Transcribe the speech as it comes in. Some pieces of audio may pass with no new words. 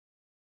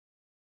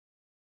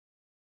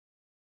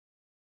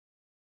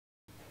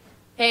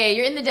Hey,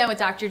 you're in the den with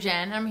Dr.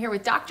 Jen. I'm here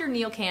with Dr.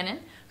 Neil Cannon,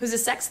 who's a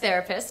sex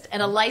therapist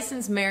and a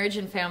licensed marriage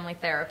and family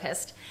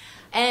therapist.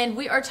 And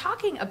we are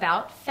talking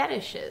about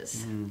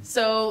fetishes.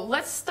 So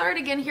let's start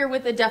again here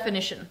with the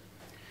definition.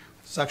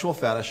 Sexual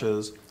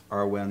fetishes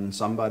are when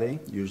somebody,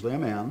 usually a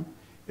man,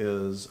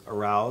 is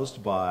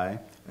aroused by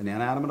an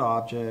inanimate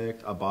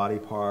object, a body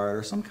part,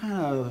 or some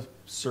kind of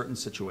certain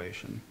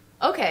situation.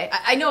 Okay,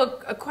 I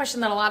know a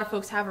question that a lot of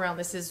folks have around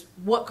this is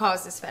what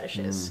causes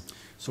fetishes?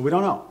 So we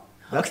don't know.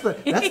 That's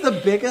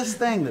the biggest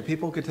thing that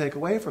people could take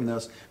away from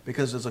this,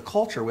 because as a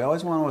culture, we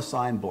always want to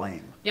assign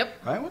blame.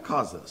 Yep. Right? What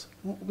caused this?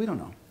 Well, we don't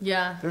know.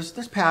 Yeah. There's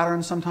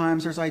patterns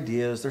sometimes, there's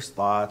ideas, there's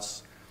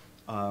thoughts.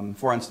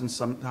 For instance,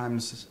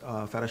 sometimes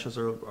fetishes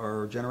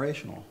are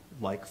generational.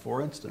 Like,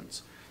 for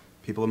instance,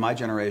 people in my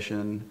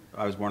generation,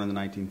 I was born in the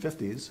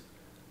 1950s,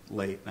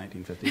 late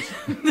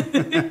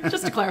 1950s.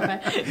 Just to clarify.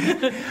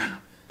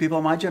 People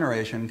in my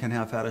generation can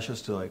have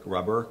fetishes to like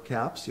rubber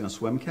caps,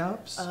 swim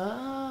caps,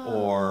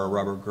 or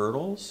rubber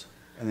girdles.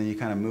 And then you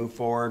kind of move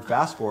forward,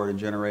 fast forward in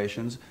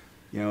generations.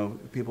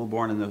 People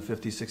born in the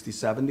 50s, 60s,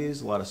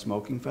 70s, a lot of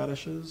smoking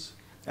fetishes.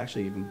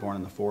 Actually, even born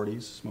in the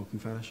 40s, smoking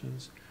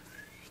fetishes.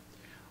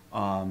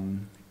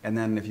 And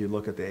then if you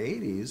look at the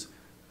 80s,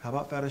 how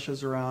about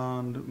fetishes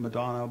around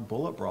Madonna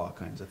bullet bra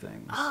kinds of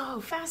things? Oh,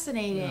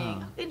 fascinating.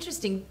 Yeah.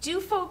 Interesting. Do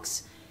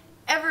folks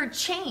ever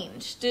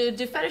change? Do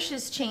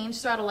fetishes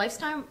change throughout a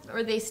lifetime,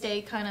 or they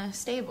stay kind of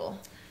stable?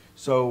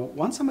 So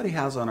once somebody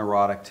has an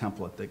erotic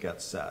template that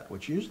gets set,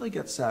 which usually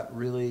gets set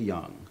really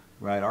young,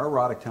 right? Our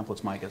erotic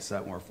templates might get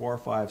set when we're 4,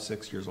 5,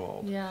 6 years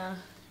old. Yeah.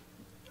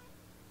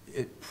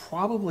 It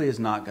probably is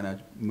not going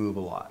to move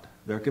a lot.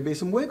 There could be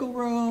some wiggle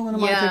room, and it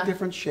might take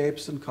different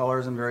shapes and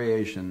colors and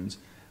variations.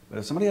 But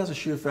if somebody has a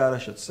shoe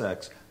fetish at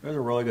 6, there's a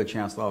really good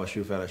chance they'll have a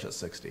shoe fetish at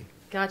 60.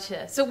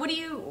 Gotcha. So what do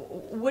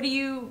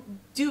you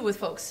do with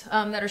folks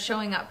that are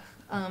showing up?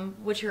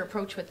 What's your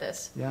approach with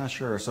this? Yeah,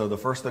 sure. So the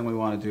first thing we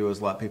want to do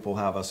is let people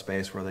have a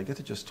space where they get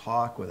to just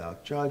talk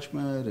without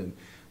judgment and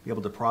be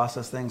able to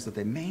process things that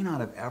they may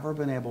not have ever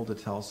been able to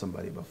tell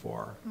somebody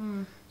before.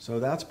 So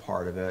that's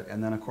part of it.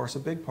 And then, of course, a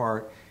big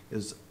part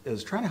is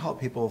trying to help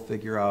people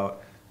figure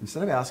out,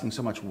 instead of asking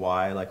so much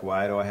why, like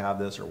why do I have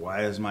this, or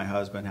why does my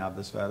husband have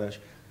this fetish,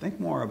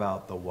 think more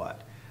about the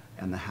what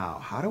and the how.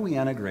 How do we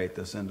integrate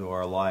this into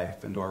our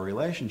life, into our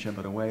relationship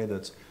in a way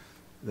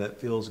that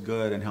feels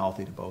good and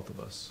healthy to both of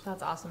us?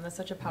 That's awesome. That's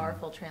such a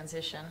powerful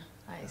transition.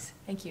 Nice.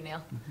 Thank you,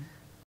 Neil.